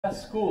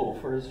best school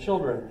for his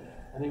children.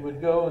 And he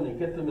would go and he'd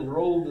get them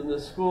enrolled in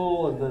this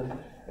school, and then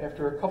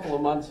after a couple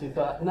of months he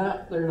thought, nah,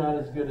 they're not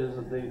as good as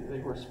they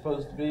were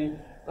supposed to be.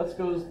 Let's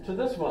go to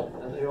this one.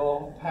 And they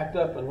all packed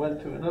up and went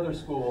to another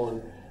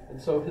school.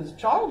 And so his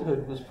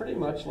childhood was pretty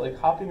much like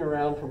hopping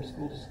around from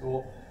school to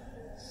school.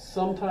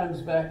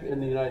 Sometimes back in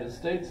the United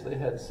States, they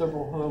had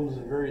several homes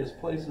in various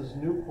places.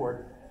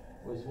 Newport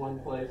was one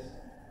place.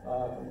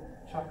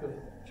 Chacahura,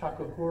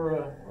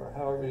 or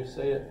however you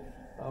say it,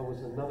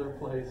 was another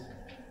place.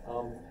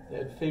 They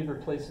had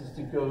favorite places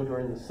to go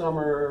during the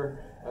summer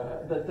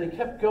that they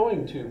kept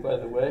going to, by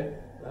the way,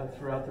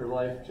 throughout their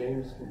life.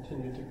 James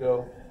continued to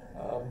go.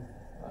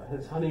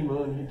 His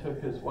honeymoon, he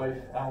took his wife,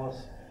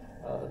 Alice,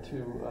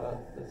 to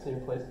the same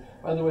place.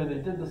 By the way,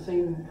 they did the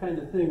same kind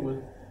of thing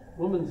with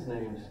women's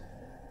names.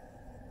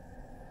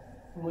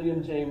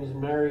 William James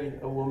married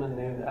a woman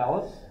named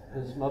Alice.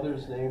 His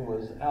mother's name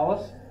was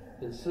Alice.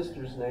 His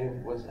sister's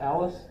name was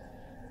Alice.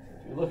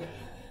 If you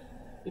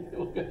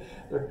look at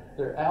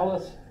they're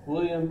Alice,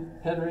 William,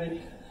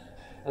 Henry,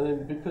 and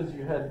then because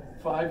you had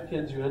 5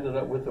 kids, you ended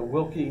up with a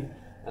Wilkie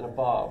and a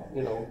Bob.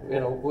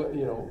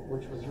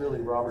 Which was really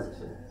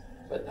Robertson.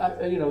 But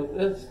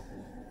it's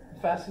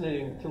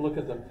fascinating to look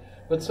at them.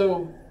 But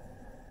so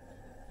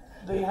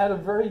they had a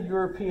very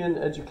European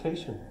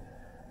education.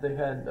 They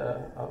had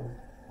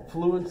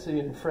fluency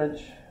in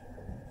French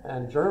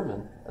and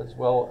German as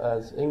well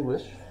as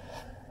English.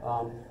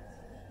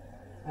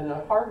 And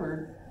at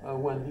Harvard,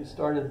 when he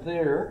started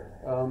there,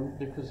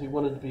 because he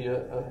wanted to be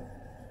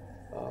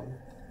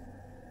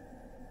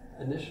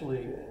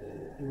initially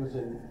he was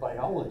in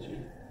biology,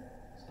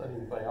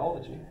 studying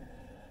biology,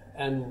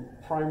 and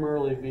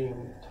primarily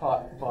being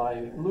taught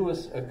by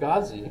Louis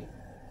Agassiz,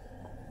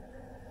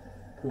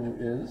 who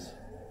is,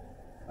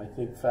 I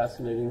think,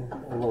 fascinating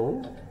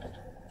alone.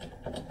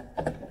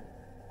 I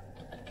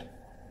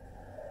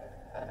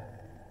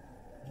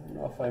don't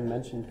know if I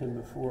mentioned him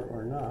before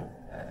or not.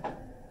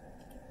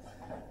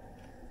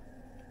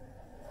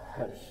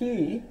 But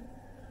he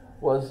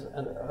was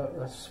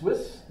a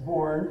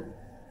Swiss-born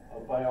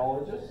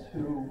biologist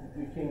who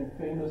became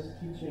famous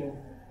teaching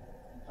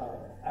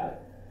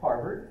at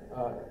Harvard,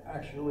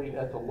 actually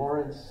at the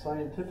Lawrence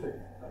Scientific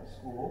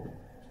School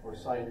or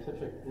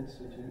Scientific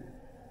Institute. In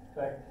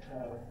fact,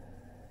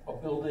 a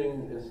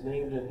building is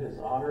named in his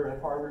honor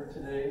at Harvard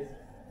today,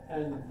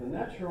 and the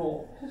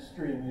Natural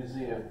History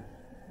Museum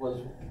was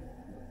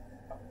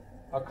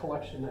a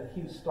collection that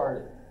he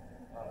started.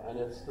 And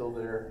it's still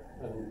there,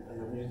 and a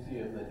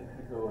museum that you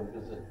could go and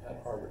visit at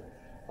Harvard.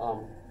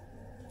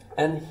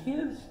 And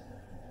his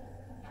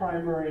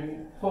primary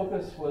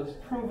focus was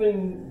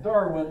proving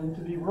Darwin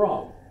to be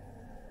wrong.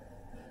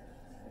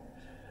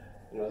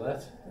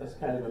 That's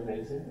kind of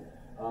amazing.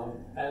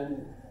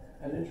 And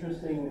an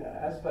interesting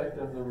aspect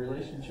of the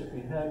relationship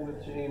he had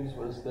with James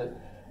was that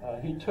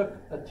he took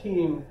a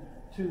team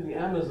to the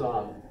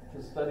Amazon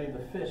to study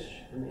the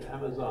fish in the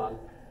Amazon.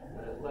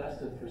 It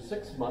lasted for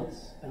 6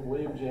 months, and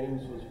William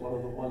James was one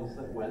of the ones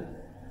that went.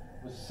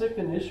 Was sick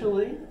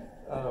initially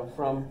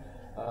from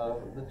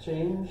the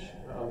change,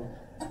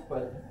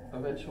 but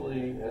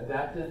eventually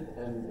adapted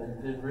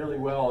and did really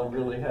well and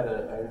really had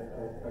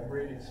a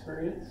great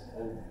experience.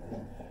 And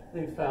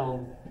they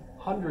found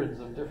hundreds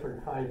of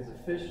different kinds of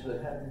fish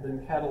that hadn't been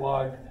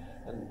cataloged,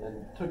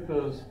 and took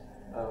those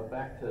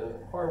back to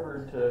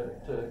Harvard to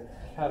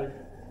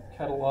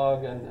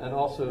catalog, and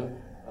also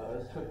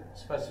took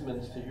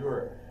specimens to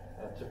Europe.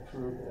 To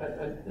prove,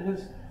 and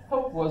his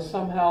hope was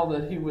somehow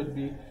that he would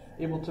be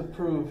able to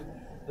prove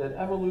that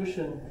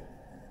evolution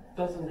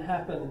doesn't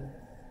happen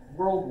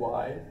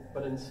worldwide,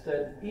 but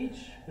instead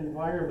each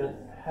environment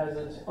has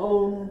its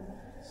own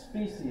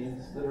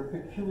species that are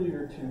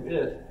peculiar to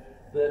it,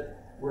 that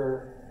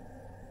were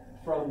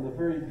from the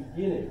very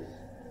beginning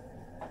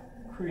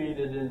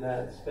created in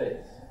that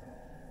space.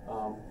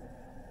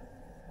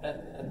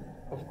 And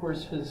of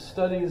course his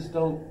studies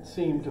don't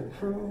seem to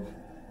prove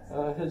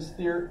his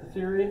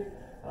theory,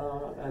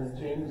 and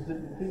James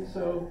didn't think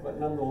so, but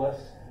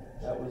nonetheless,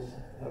 that was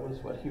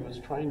what he was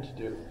trying to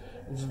do.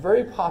 He was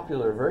very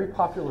popular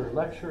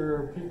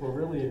lecturer. People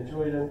really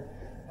enjoyed him,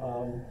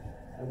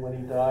 and when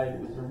he died, it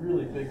was a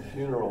really big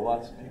funeral.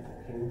 Lots of people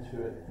came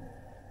to it.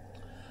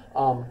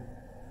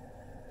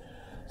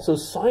 So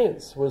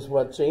science was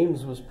what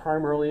James was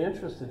primarily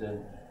interested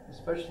in,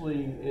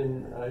 especially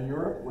in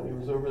Europe. When he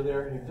was over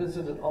there, he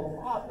visited a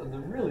lot of the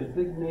really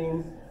big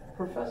name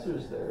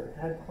professors there,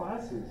 had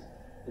classes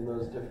in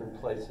those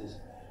different places,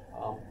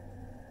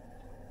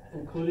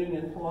 including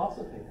in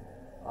philosophy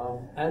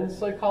and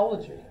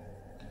psychology.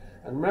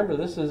 And remember,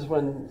 this is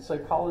when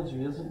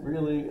psychology isn't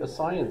really a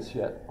science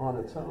yet on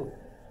its own.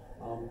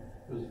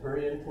 It was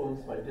very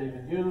influenced by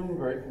David Hume,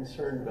 very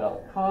concerned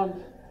about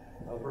Kant,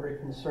 very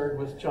concerned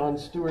with John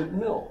Stuart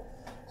Mill.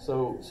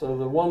 So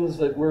the ones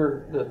that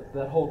were,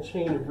 that whole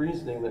chain of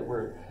reasoning that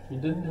were, he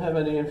didn't have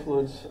any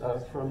influence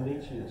from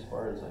Nietzsche as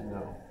far as I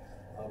know.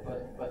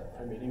 But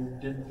I mean, he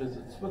did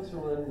visit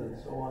Switzerland and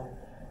so on.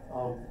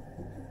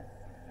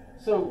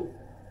 So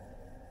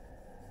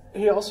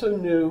he also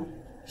knew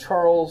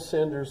Charles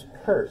Sanders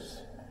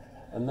Peirce,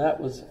 and that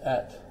was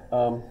at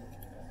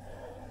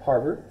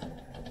Harvard.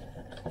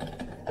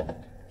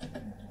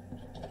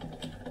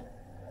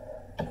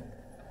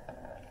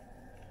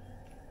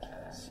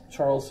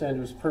 Charles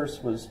Sanders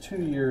Peirce was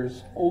 2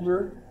 years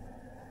older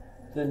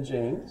than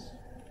James.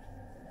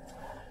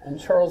 And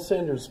Charles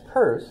Sanders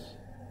Peirce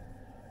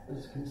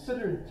is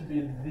considered to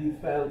be the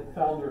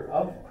founder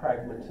of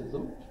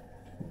pragmatism.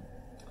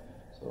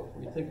 So if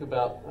we think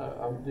about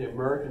the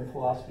American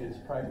philosophy as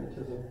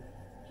pragmatism,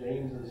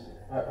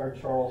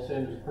 Charles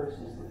Sanders Peirce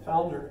is the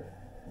founder,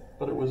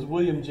 but it was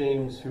William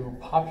James who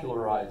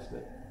popularized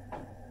it.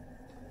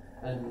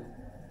 And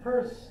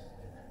Peirce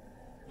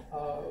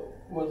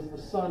was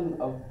the son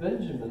of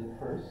Benjamin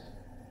Peirce,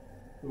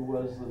 who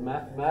was the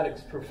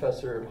mathematics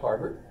professor at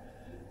Harvard.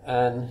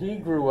 And he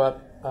grew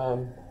up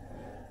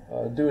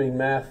doing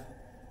math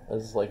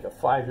as like a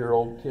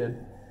 5-year-old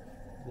kid,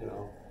 you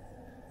know,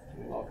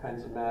 doing all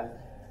kinds of math,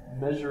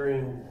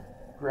 measuring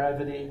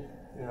gravity.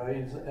 You know,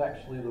 he's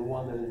actually the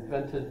one that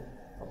invented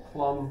a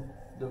plumb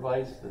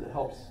device that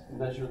helps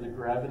measure the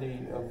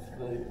gravity of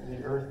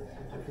the Earth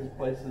at different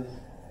places.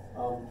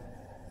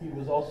 He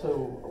was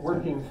also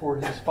working for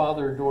his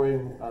father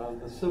during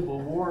the Civil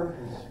War.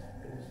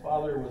 His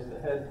father was the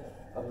head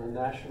of the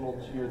National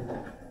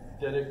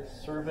Geodetic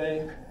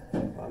Survey,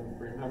 if I'm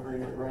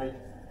remembering it right,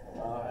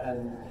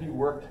 and he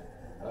worked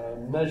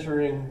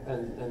measuring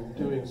and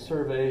doing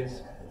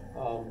surveys,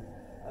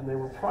 and they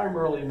were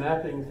primarily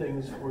mapping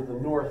things for the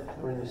North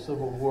during the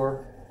Civil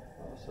War,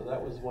 so that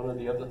was one of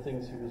the other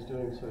things he was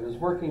doing. So he was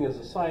working as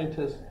a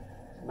scientist,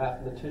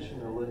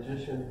 mathematician, a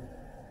logician,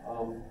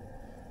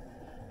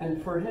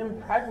 and for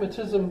him,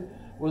 pragmatism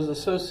was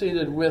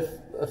associated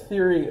with a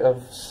theory of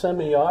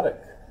semiotic,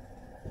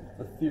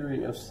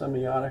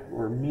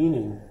 or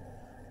meaning.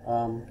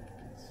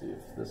 Let's see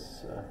if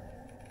this.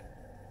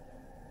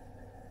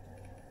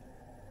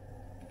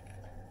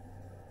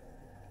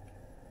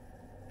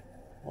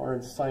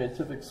 Lawrence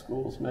Scientific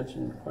School is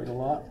mentioned quite a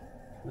lot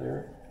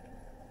there.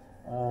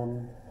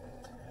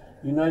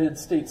 United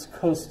States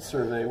Coast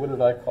Survey, what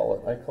did I call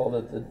it? I called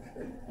it it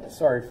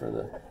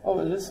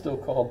is still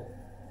called,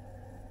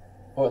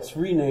 it's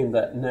renamed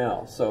that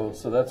now, so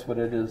that's what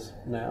it is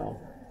now,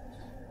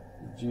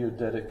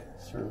 Geodetic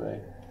Survey.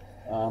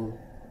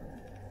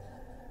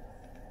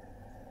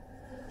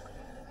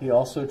 He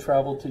also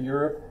traveled to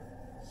Europe,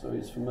 so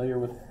he's familiar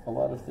with a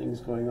lot of things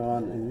going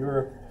on in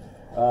Europe.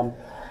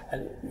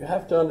 And you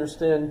have to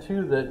understand,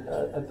 too, that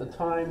at the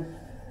time,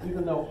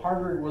 even though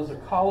Harvard was a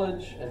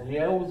college and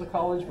Yale was a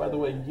college, by the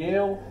way,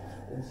 Yale,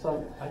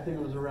 I think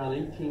it was around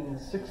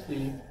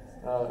 1860,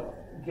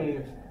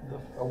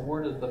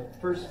 awarded the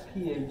first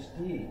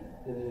PhD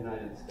in the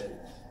United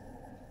States,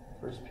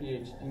 first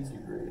PhD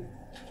degree.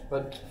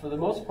 But for the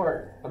most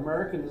part,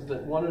 Americans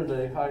that wanted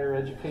a higher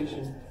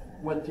education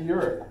went to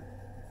Europe,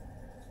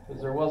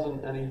 because there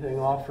wasn't anything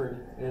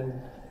offered in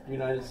the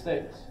United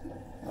States.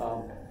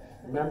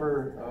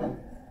 Remember,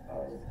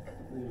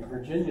 the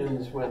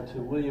Virginians went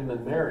to William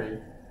and Mary,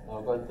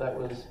 but that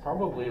was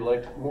probably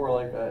more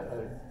like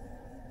a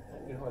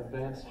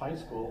advanced high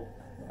school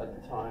at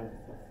the time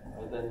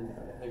than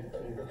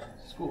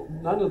a school.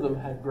 None of them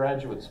had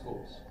graduate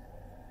schools,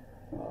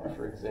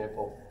 for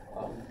example,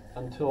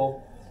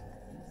 until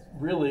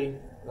really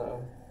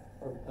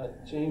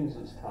at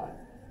James's time.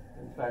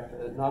 In fact,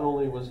 not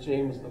only was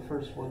James the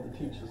first one to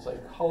teach a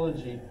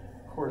psychology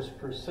course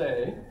per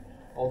se,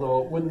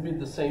 although it wouldn't be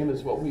the same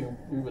as what we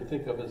would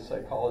think of as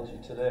psychology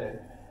today,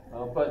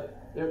 but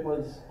it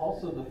was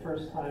also the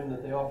first time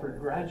that they offered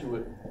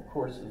graduate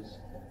courses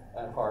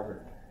at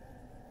Harvard,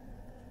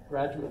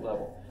 graduate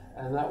level.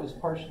 And that was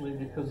partially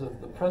because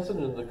of the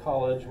president of the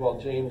college, while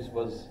James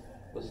was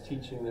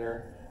teaching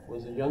there,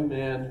 was a young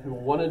man who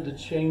wanted to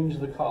change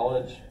the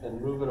college and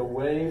move it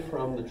away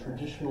from the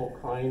traditional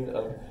kind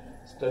of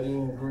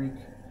studying Greek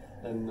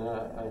and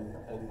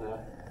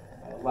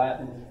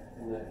Latin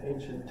and the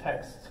ancient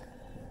texts,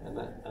 and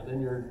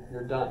then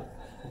you're done.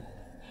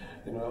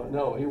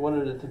 No, he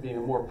wanted it to be a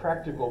more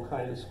practical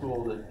kind of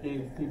school that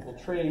gave people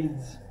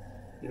trades,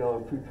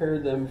 and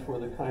prepared them for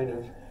the kind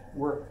of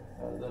work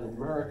that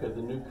America,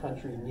 the new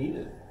country,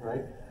 needed,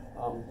 right?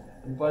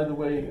 And by the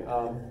way,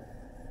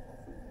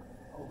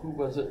 who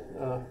was it?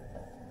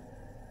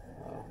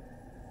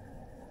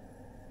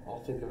 I'll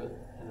think of it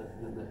in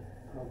a minute.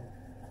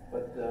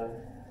 But the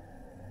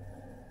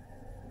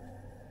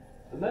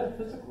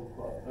Metaphysical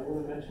Club, I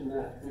want to mention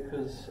that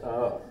because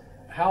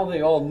how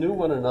they all knew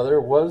one another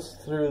was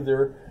through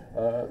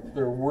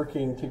their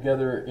working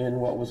together in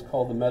what was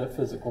called the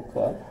Metaphysical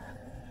Club.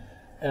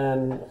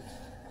 And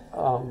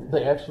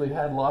they actually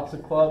had lots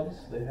of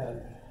clubs. They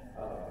had,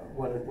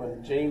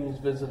 when James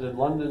visited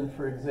London,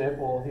 for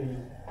example, he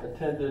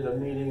attended a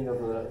meeting of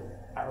the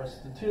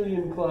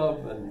Aristotelian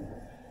Club and,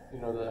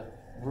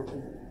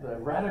 the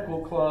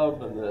Radical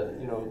Club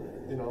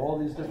and all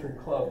these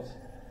different clubs,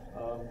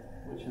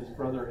 which his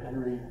brother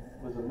Henry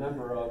was a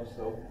member of,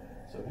 so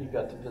he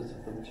got to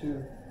visit them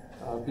too.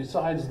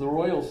 Besides the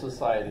Royal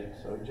Society,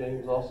 so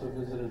James also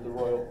visited the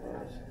Royal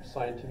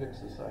Scientific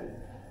Society.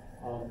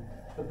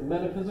 But the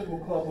Metaphysical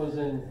Club was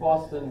in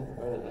Boston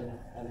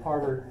and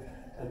Harvard,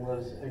 and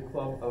was a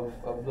club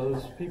of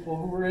those people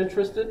who were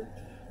interested,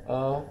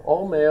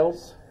 all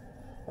males.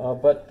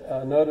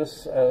 But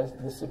notice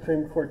the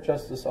Supreme Court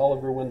Justice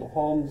Oliver Wendell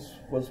Holmes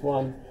was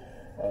one,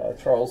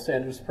 Charles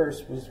Sanders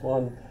Peirce was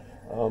one,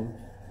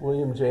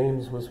 William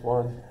James was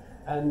one.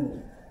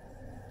 And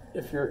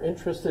if you're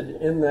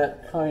interested in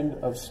that kind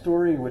of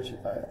story, which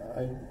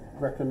I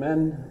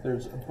recommend,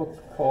 there's a book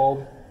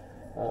called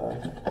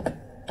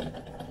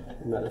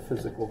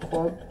Metaphysical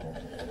Club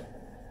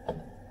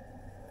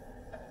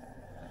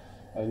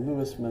by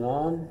Lewis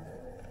Menand.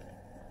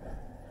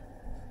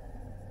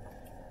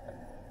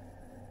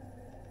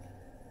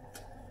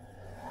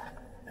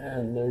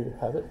 And there you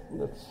have it.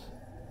 That's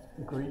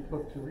a great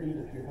book to read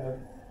if you have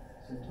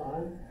some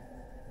time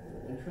and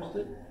are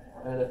interested.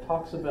 And it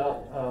talks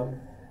about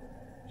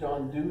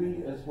John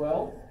Dewey as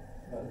well.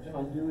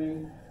 John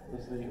Dewey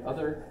was the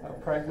other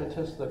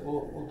pragmatist that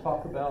we'll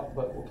talk about,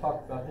 but we'll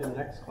talk about him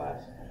next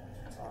class.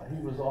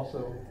 He was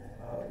also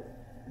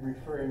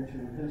referring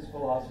to his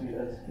philosophy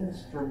as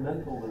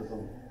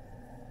instrumentalism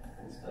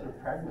instead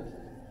of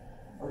pragmatism.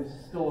 Oh, he's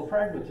still a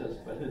pragmatist,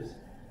 but his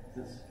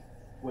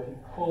what he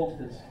called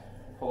his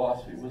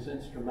philosophy was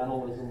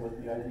instrumentalism,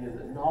 with the idea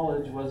that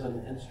knowledge was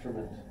an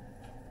instrument.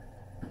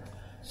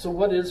 So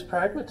what is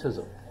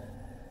pragmatism?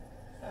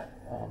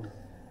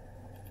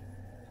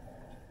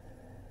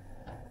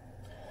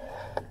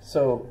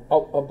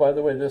 Oh, by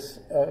the way, this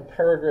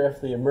paragraph,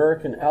 the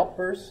American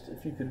outburst,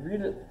 if you could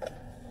read it,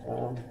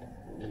 let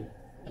me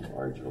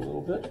enlarge it a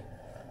little bit.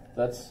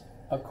 That's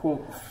a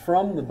quote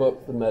from the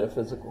book, The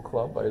Metaphysical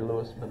Club by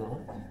Lewis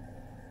Menand,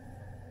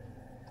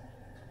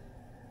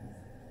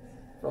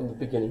 from the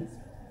beginning.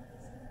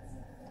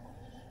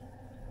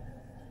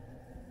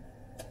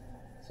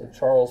 So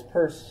Charles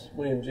Peirce,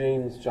 William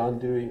James, John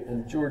Dewey,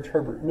 and George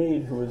Herbert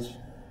Mead, who was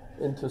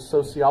into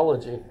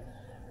sociology,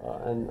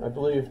 and I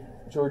believe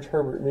George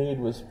Herbert Mead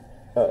was,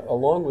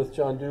 along with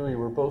John Dewey,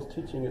 were both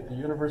teaching at the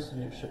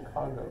University of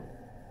Chicago,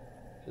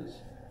 which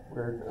is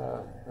where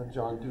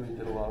John Dewey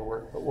did a lot of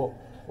work. But we'll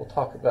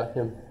talk about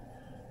him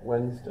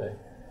Wednesday.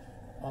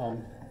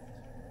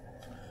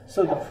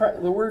 So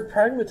the word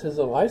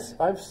pragmatism,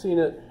 I've seen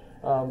it.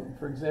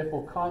 For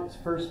example, Kant's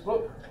first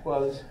book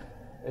was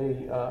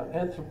a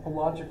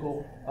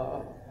anthropological,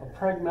 a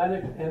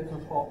pragmatic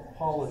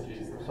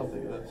anthropology, or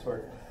something of that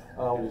sort.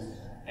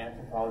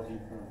 Anthropology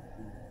from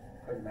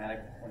pragmatic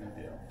point of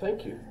view.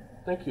 Thank you.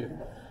 Thank you.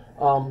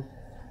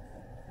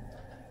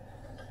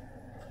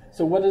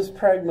 So what does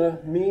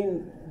pragma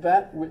mean?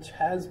 That which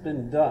has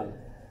been done,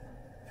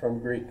 from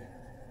Greek.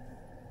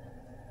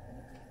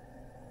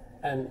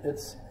 And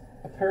it's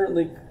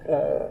apparently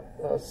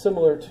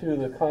similar to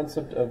the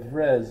concept of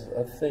res,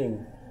 a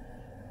thing,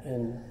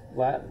 in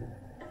Latin.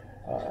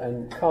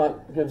 And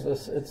Kant gives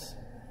us, it's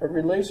a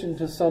relation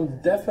to some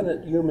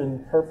definite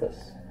human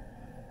purpose.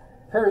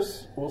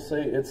 Peirce will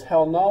say it's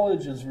how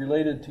knowledge is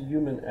related to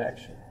human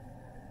action.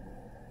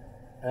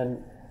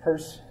 And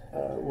Peirce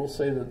will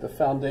say that the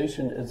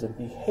foundation is a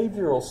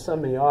behavioral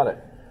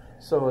semiotic.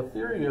 So a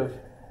theory of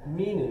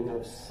meaning,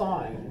 of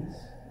signs,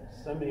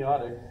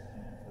 semiotic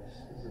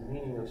is the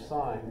meaning of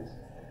signs.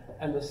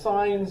 And the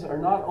signs are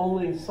not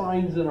only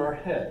signs in our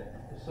head.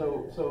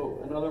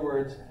 So in other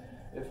words,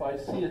 if I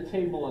see a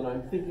table and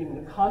I'm thinking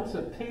the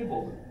concept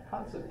table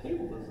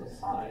is a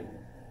sign.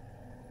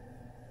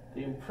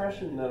 The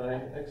impression that I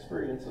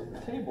experience of the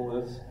table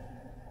is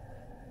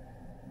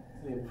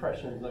the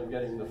impressions I'm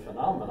getting, the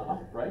phenomena,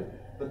 right?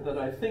 But that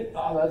I think,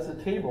 oh, that's a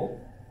table.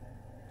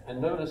 And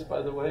notice,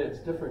 by the way, it's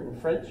different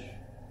in French,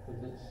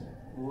 because it's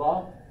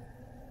la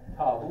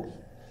table,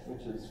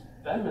 which is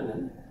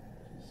feminine,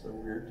 which is so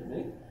weird to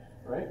me,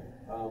 right?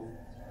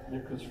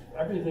 Because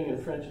everything in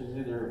French is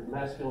either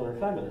masculine or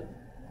feminine.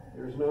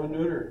 There's no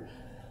neuter.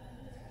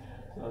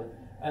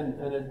 And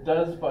it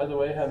does, by the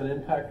way, have an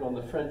impact on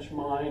the French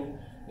mind.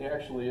 They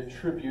actually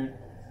attribute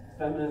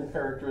feminine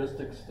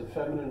characteristics to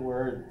feminine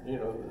words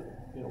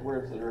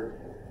that are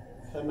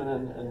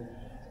feminine, and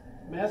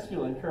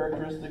masculine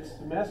characteristics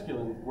to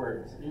masculine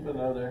words, even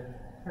though there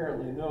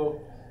apparently no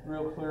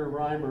real clear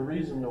rhyme or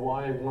reason to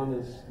why one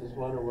is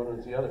one or one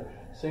is the other.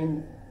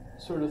 Same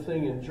sort of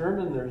thing in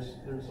German.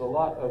 There's a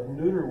lot of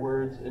neuter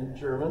words in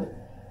German,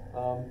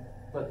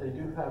 but they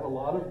do have a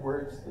lot of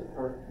words that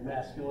are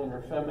masculine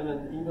or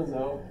feminine, even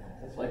though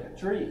it's like a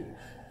tree.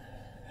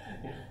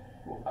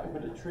 Why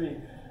would a tree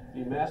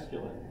be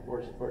masculine, or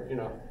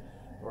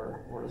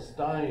a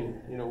stein?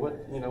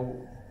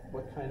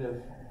 What kind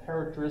of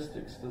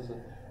characteristics does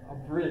a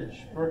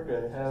bridge,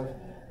 brücke, have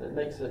that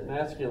makes it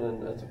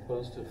masculine as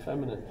opposed to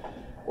feminine,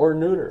 or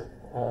neuter?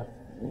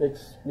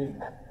 Makes me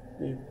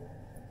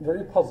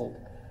very puzzled.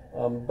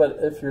 But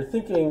if you're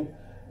thinking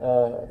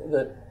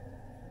that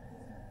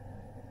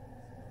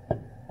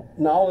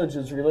knowledge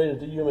is related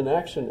to human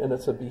action and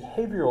it's a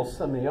behavioral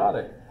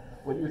semiotic,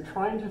 what you're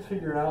trying to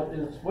figure out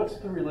is what's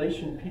the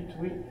relation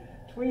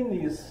between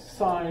these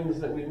signs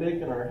that we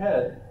make in our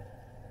head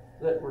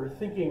that we're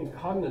thinking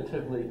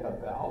cognitively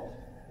about,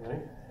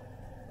 right?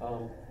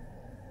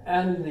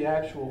 and the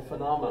actual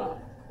phenomena,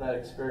 that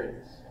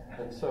experience.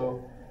 And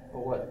so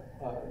what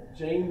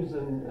James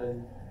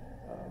and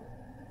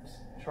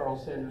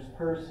Charles Sanders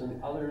Peirce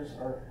and others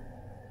are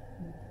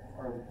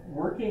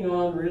working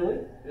on really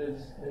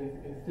is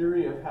a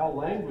theory of how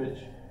language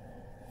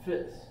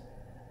fits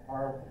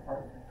our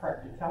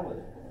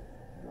practicality.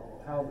 You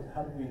know,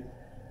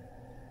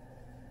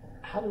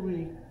 how do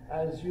we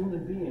as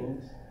human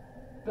beings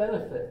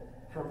benefit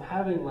from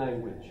having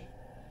language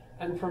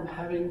and from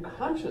having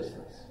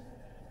consciousness?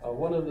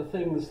 One of the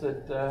things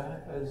that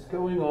is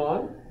going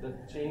on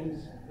that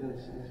James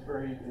is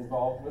very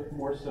involved with,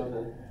 more so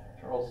than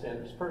Charles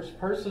Sanders Peirce.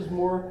 Peirce is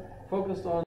more focused on